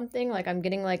study something. Like, I'm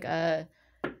getting like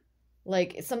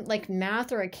some like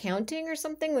math or accounting or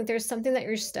something. Like, there's something that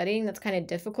you're studying that's kind of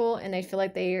difficult, and I feel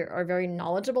like they are very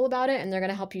knowledgeable about it, and they're going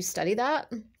to help you study that.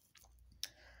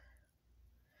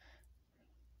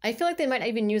 I feel like they might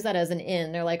even use that as an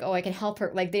in. They're like, oh, I can help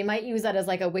her. Like, they might use that as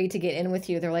like a way to get in with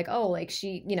you. They're like, oh, like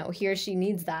she, you know, he or she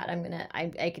needs that. I'm,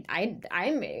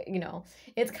 you know,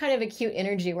 it's kind of a cute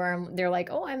energy where they're like,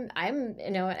 oh, I'm,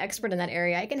 you know, an expert in that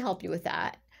area. I can help you with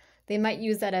that. They might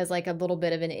use that as like a little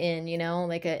bit of an in, you know,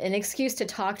 like an excuse to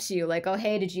talk to you. Like, oh,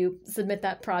 hey, did you submit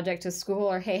that project to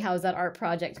school? Or, hey, how's that art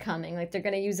project coming? Like, they're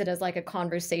going to use it as like a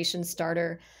conversation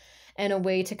starter and a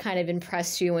way to kind of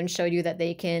impress you and show you that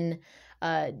they can,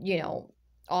 you know,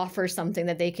 offer something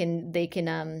that they can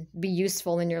be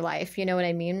useful in your life. You know what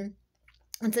I mean?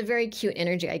 It's a very cute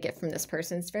energy I get from this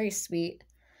person. It's very sweet.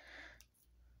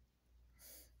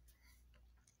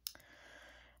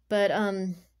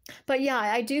 But yeah,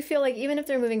 I do feel like even if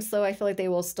they're moving slow, I feel like they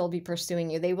will still be pursuing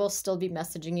you. They will still be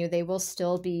messaging you. They will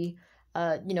still be,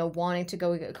 you know, wanting to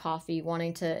go get coffee,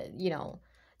 wanting to, you know,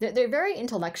 they're very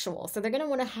intellectual. So they're going to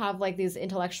want to have like these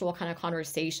intellectual kind of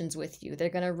conversations with you. They're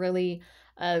going to really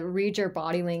read your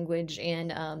body language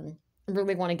and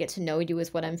really want to get to know you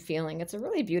is what I'm feeling. It's a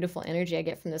really beautiful energy I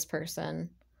get from this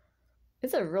person.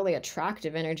 It's a really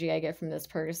attractive energy I get from this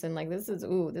person. Like, this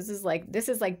is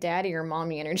like daddy or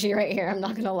mommy energy right here. I'm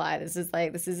not going to lie. This is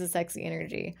a sexy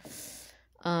energy.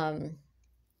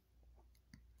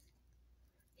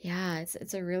 Yeah,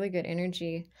 it's a really good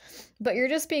energy. But you're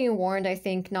just being warned, I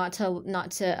think, not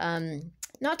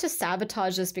to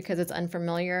sabotage this because it's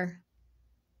unfamiliar.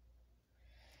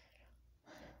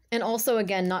 And also,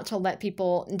 again, not to let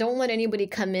people, don't let anybody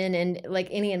come in and like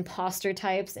any imposter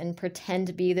types and pretend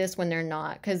to be this when they're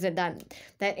not. Because that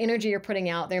energy you're putting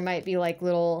out, there might be like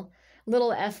little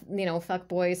fuck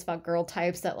boys, fuck girl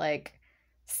types that like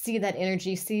see that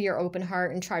energy, see your open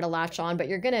heart and try to latch on. But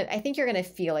I think you're gonna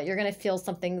feel it. You're gonna feel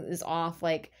something is off,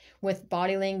 like with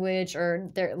body language, or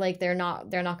they're not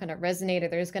gonna resonate, or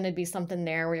there's gonna be something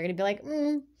there where you're gonna be like,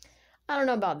 I don't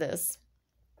know about this.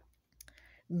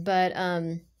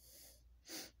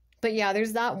 But yeah,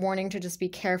 there's that warning to just be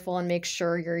careful and make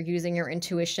sure you're using your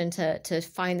intuition to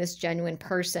find this genuine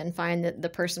person, find the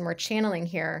person we're channeling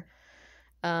here,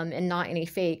 and not any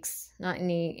fakes, not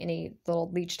any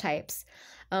little leech types.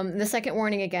 The second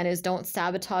warning again is don't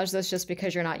sabotage this just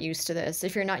because you're not used to this.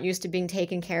 If you're not used to being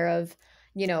taken care of,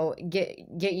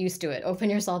 get used to it. Open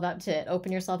yourself up to it.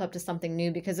 Open yourself up to something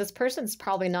new, because this person's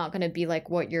probably not going to be like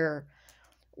what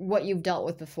you've dealt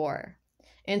with before.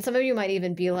 And some of you might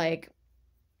even be like,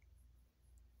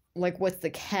 what's the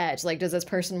catch? Like, does this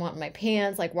person want my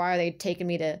pants? Like, why are they taking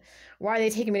me to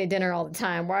dinner all the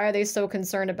time? Why are they so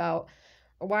concerned about,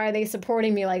 why are they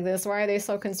supporting me like this? Why are they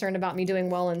so concerned about me doing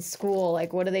well in school?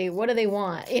 Like, what do they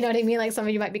want? You know what I mean? Like, some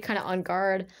of you might be kind of on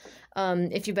guard.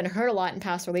 If you've been hurt a lot in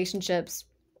past relationships,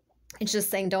 it's just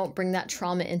saying, don't bring that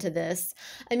trauma into this.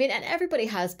 I mean, and everybody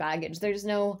has baggage. There's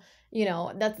no,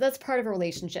 that's part of a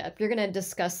relationship. You're going to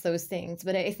discuss those things.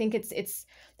 But I think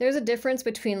there's a difference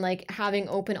between like having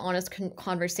open, honest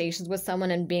conversations with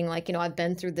someone and being like, I've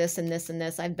been through this and this and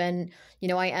this. I've been,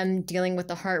 I am dealing with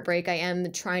the heartbreak. I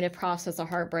am trying to process a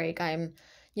heartbreak. I'm,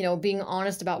 being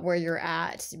honest about where you're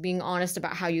at, being honest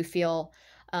about how you feel.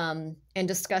 And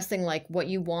discussing like what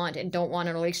you want and don't want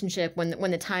in a relationship when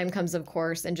the time comes, of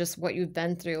course, and just what you've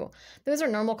been through. Those are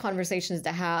normal conversations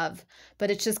to have,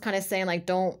 but it's just kind of saying like,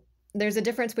 there's a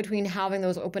difference between having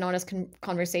those open, honest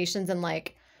conversations and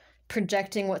like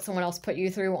projecting what someone else put you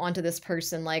through onto this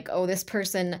person. Like, oh, this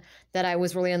person that I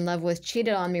was really in love with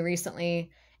cheated on me recently,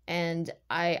 and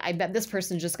I bet this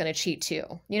person's just going to cheat too.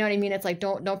 You know what I mean? It's like,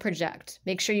 don't project.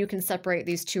 Make sure you can separate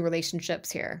these two relationships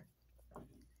here.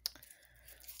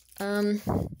 I'm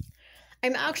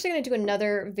actually going to do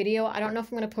another video. I don't know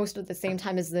if I'm going to post it at the same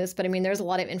time as this, but I mean, there's a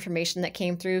lot of information that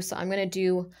came through. So I'm going to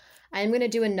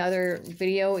do another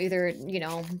video, either,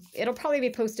 it'll probably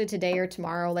be posted today or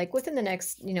tomorrow, like within the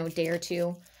next, day or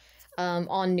two,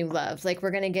 on new love. Like, we're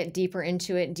going to get deeper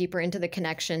into it, deeper into the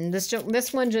connection.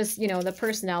 This one just, the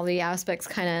personality aspects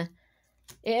kind of,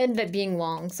 it ended up being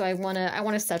long. So I want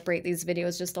to separate these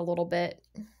videos just a little bit.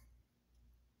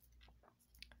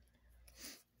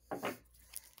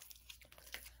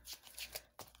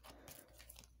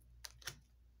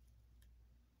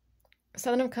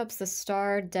 Seven of Cups, the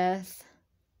Star, Death.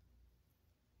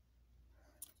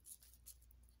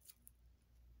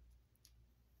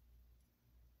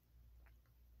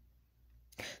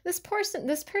 This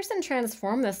person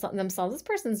transformed themselves. This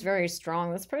person's very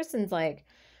strong. This person's like,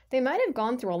 they might have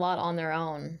gone through a lot on their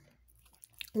own.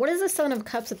 What is the Seven of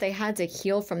Cups that they had to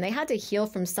heal from? They had to heal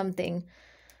from something.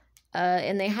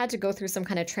 And they had to go through some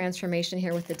kind of transformation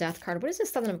here with the Death card. What is the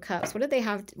Seven of Cups? What did they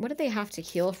have to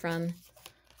heal from?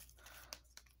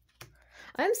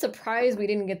 I'm surprised we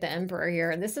didn't get the Emperor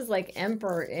here. This is like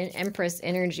Emperor and Empress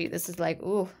energy. This is like,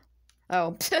 ooh.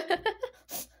 Oh.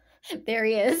 There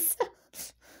he is.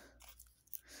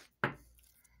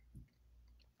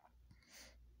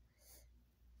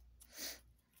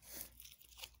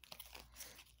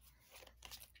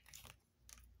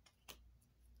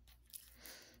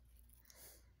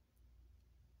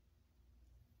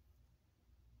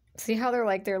 See how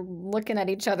they're looking at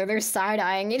each other. They're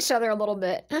side-eyeing each other a little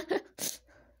bit.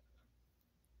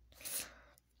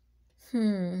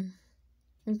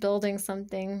 Building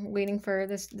something, waiting for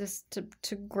this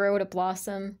to grow, to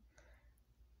blossom.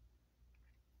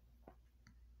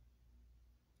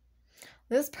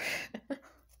 This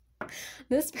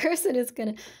person is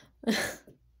gonna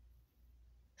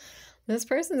this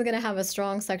person's gonna have a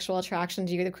strong sexual attraction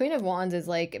to you. The Queen of Wands is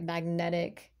like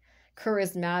magnetic,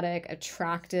 charismatic,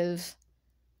 attractive,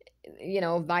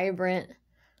 vibrant.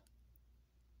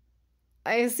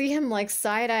 I see him like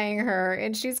side-eyeing her,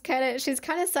 and she's kind of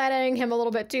side-eyeing him a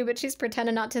little bit too, but she's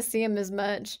pretending not to see him as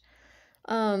much.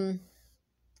 And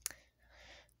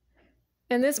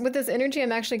with this energy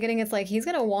I'm actually getting, it's like he's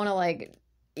gonna want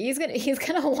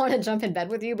to jump in bed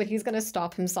with you, but he's gonna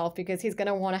stop himself because he's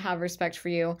gonna want to have respect for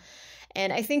you.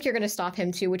 And I think you're gonna stop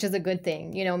him too, which is a good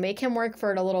thing. Make him work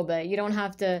for it a little bit. You don't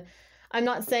have to. I'm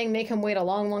not saying make him wait a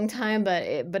long, long time, but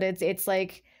it's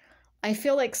like, I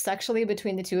feel like sexually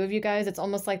between the two of you guys, it's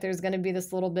almost like there's going to be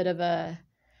this little bit of a,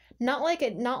 not like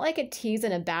a tease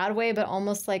in a bad way, but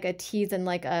almost like a tease in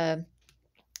like a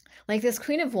Like this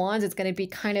Queen of Wands is going to be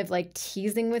kind of like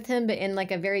teasing with him, but in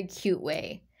like a very cute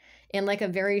way. In like a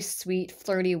very sweet,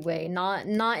 flirty way. Not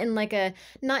in like a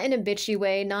not in a bitchy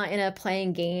way, not in a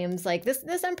playing games. Like this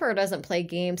Emperor doesn't play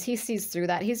games. He sees through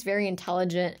that. He's very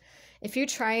intelligent. If you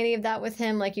try any of that with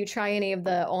him, like you try any of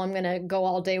the, oh, I'm gonna go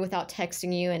all day without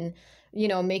texting you and, you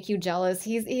know, make you jealous,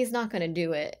 he's not gonna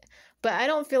do it. But I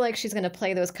don't feel like she's gonna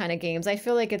play those kind of games. I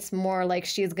feel like it's more like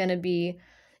she's gonna be,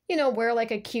 you know, wear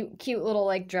like a cute little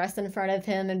like dress in front of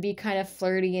him and be kind of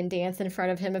flirty and dance in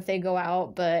front of him if they go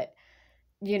out, but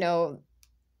you know,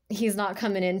 he's not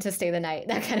coming in to stay the night.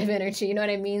 That kind of energy, you know what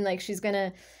I mean? Like she's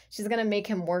gonna make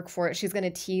him work for it. She's gonna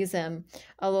tease him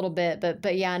a little bit,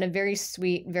 but yeah, in a very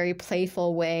sweet, very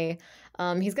playful way.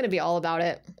 He's gonna be all about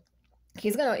it.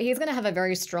 He's gonna have a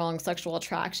very strong sexual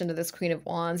attraction to this Queen of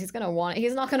Wands. He's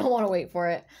not gonna want to wait for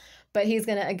it, but he's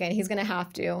gonna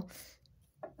have to.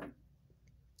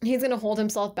 He's gonna hold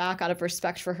himself back out of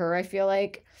respect for her, I feel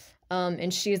like.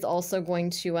 And she's also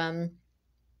going to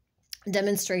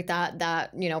demonstrate that,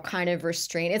 you know, kind of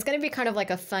restraint. It's going to be kind of like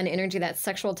a fun energy. That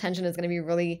sexual tension is going to be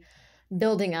really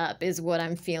building up is what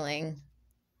I'm feeling.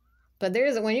 But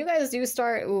when you guys do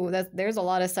start, there's a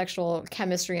lot of sexual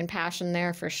chemistry and passion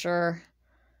there for sure.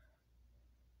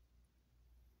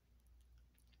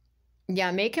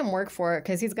 Yeah, make him work for it,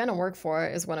 because he's going to work for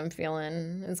it is what I'm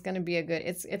feeling. It's going to be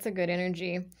it's a good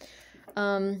energy.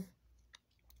 I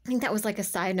think that was like a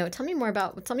side note. Tell me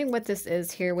what this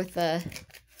is here with the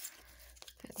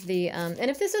and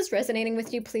if this is resonating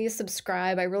with you, please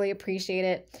subscribe. I really appreciate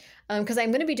it. Because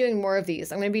I'm going to be doing more of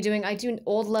these. I do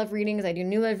old love readings, I do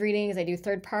new love readings, I do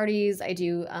third parties, I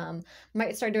do,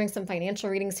 might start doing some financial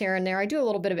readings here and there. I do a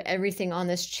little bit of everything on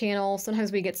this channel.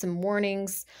 Sometimes we get some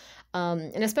warnings.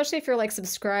 And especially if you're like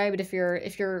subscribed, if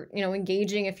you're, you know,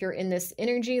 engaging, if you're in this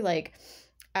energy, like,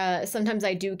 sometimes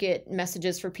I do get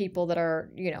messages for people that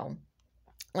are, you know,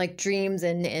 like dreams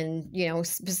and you know,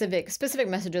 specific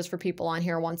messages for people on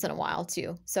here once in a while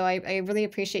too. So I really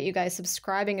appreciate you guys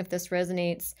subscribing if this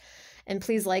resonates, and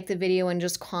please like the video and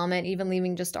just comment. Even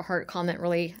leaving just a heart comment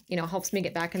really, you know, helps me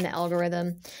get back in the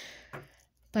algorithm.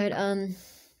 But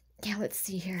yeah, let's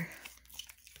see here.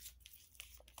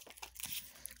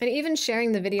 And even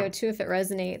sharing the video too if it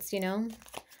resonates, you know.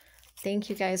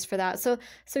 Thank you guys for that. So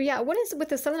yeah, what is with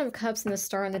the Seven of Cups and the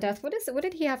Star and the Death? What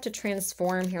did he have to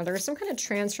transform here? There was some kind of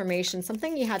transformation,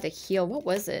 something he had to heal. What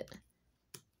was it?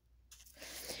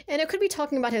 And it could be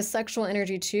talking about his sexual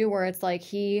energy too, where it's like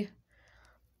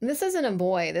this isn't a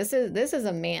boy. This is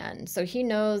a man. So he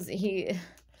knows he's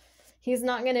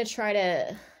not gonna try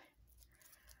to.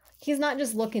 He's not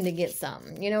just looking to get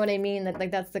some. You know what I mean?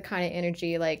 That's the kind of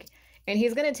energy like, and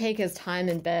he's gonna take his time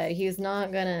in bed. He's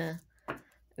not gonna.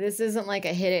 This isn't like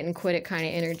a hit it and quit it kind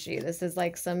of energy. This is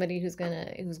like somebody who's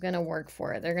gonna work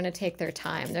for it. They're gonna take their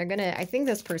time. I think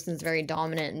this person's very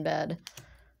dominant in bed.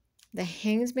 The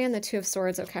Hanged Man, the Two of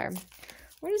Swords. Okay.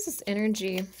 What is this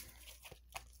energy?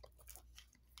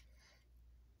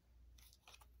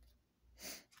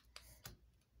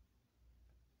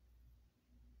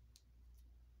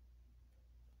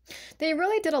 They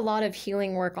really did a lot of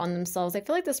healing work on themselves. I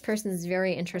feel like this person is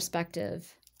very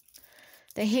introspective.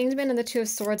 The Hanged Man and the Two of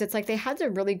Swords, it's like they had to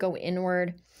really go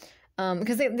inward,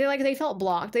 because they felt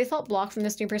blocked. They felt blocked from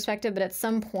this new perspective, but at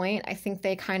some point, I think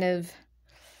they kind of,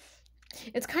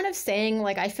 it's kind of saying,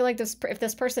 like, I feel like if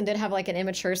this person did have like an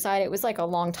immature side, it was like a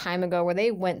long time ago where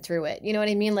they went through it. You know what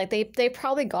I mean? Like they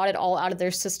probably got it all out of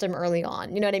their system early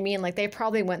on. You know what I mean? Like they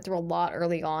probably went through a lot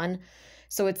early on.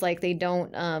 So it's like they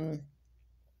don't,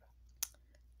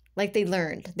 like they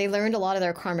learned a lot of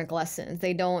their karmic lessons.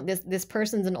 This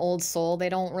person's an old soul. They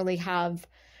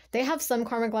have some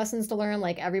karmic lessons to learn,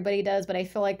 like everybody does, but I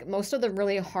feel like most of the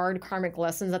really hard karmic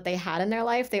lessons that they had in their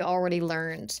life, they already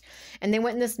learned. And they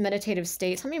went in this meditative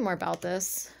state. Tell me more about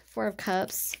this. Four of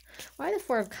Cups. Why the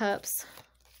Four of Cups?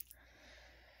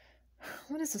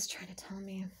 What is this trying to tell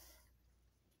me?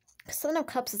 Seven of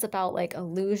Cups is about like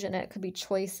illusion. It could be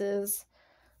choices.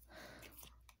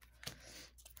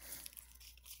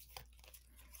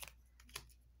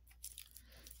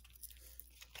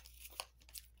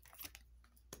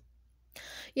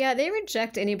 Yeah, they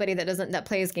reject anybody that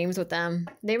plays games with them.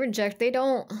 They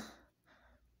don't,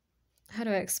 how do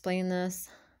I explain this?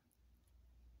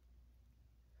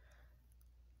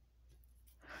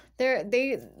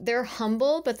 They're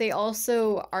humble, but they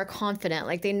also are confident.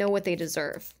 Like they know what they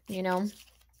deserve, you know?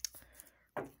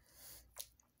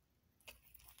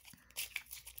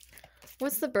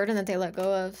 What's the burden that they let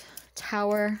go of?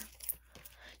 Tower.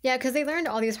 Yeah, because they learned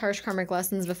all these harsh karmic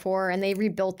lessons before and they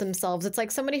rebuilt themselves. It's like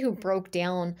somebody who broke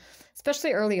down,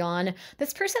 especially early on.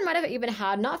 This person might have even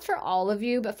had, not for all of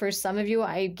you, but for some of you,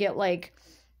 I get like,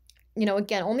 you know,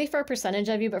 again, only for a percentage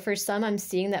of you, but for some, I'm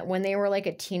seeing that when they were like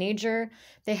a teenager,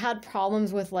 they had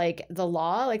problems with like the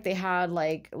law. Like they had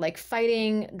like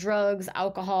fighting, drugs,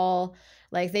 alcohol.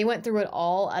 Like they went through it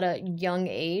all at a young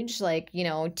age, like, you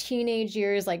know, teenage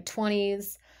years, like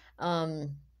 20s.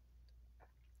 Um,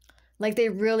 like they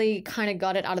really kind of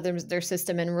got it out of their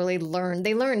system and really learned.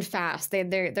 They learned fast.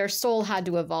 Their soul had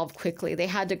to evolve quickly. They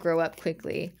had to grow up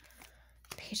quickly.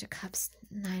 Page of Cups,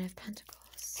 Nine of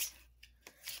Pentacles.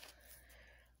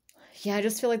 Yeah, I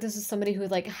just feel like this is somebody who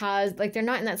like has, like, they're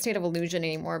not in that state of illusion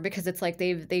anymore, because it's like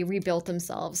they rebuilt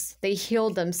themselves. They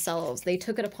healed themselves. They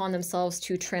took it upon themselves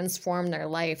to transform their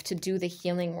life, to do the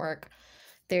healing work.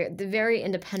 They're the very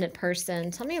independent person.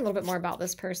 Tell me a little bit more about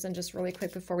this person, just really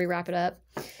quick before we wrap it up.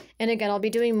 And again, I'll be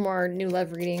doing more new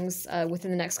love readings within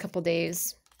the next couple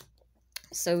days.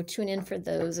 So tune in for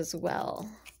those as well.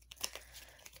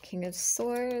 King of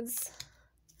Swords,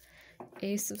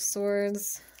 Ace of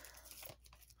Swords,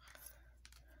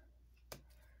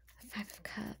 Five of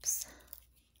Cups.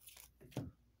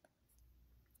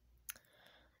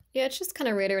 Yeah, it's just kind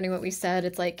of reiterating what we said.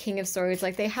 It's like King of Swords,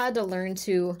 like they had to learn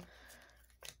to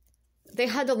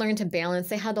balance.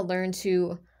 They had to learn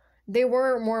to, they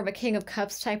were more of a King of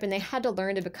Cups type, and they had to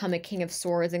learn to become a King of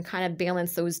Swords and kind of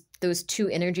balance those two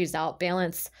energies out,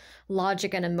 balance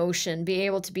logic and emotion, be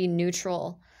able to be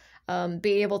neutral,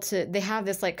 be able to, they have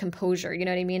this like composure, you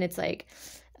know what I mean? It's like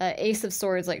Ace of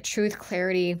Swords, like truth,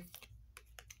 clarity,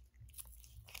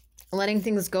 letting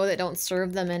things go that don't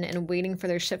serve them, and waiting for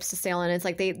their ships to sail. And it's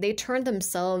like they turned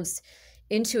themselves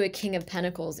into a King of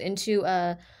Pentacles, into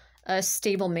a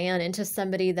stable man, into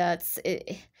somebody that's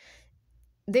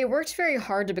they worked very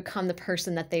hard to become the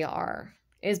person that they are,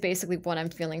 is basically what I'm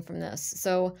feeling from this.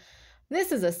 So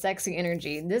this is a sexy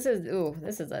energy. This is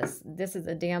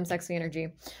a damn sexy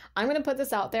energy. I'm going to put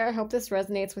this out there. I hope this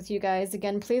resonates with you guys.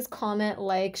 Again, please comment,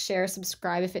 like, share,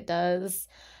 subscribe if it does.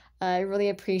 I really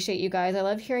appreciate you guys. I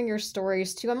love hearing your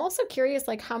stories too. I'm also curious,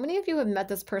 like, how many of you have met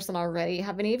this person already?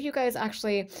 Have any of you guys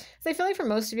actually, because I feel like for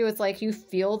most of you, it's like you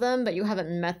feel them, but you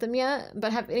haven't met them yet.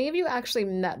 But have any of you actually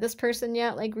met this person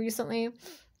yet, like recently?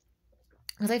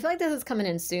 Because I feel like this is coming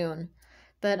in soon.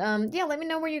 But yeah, let me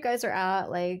know where you guys are at.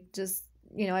 Like, just,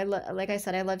 you know, like I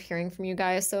said, I love hearing from you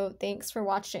guys. So thanks for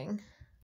watching.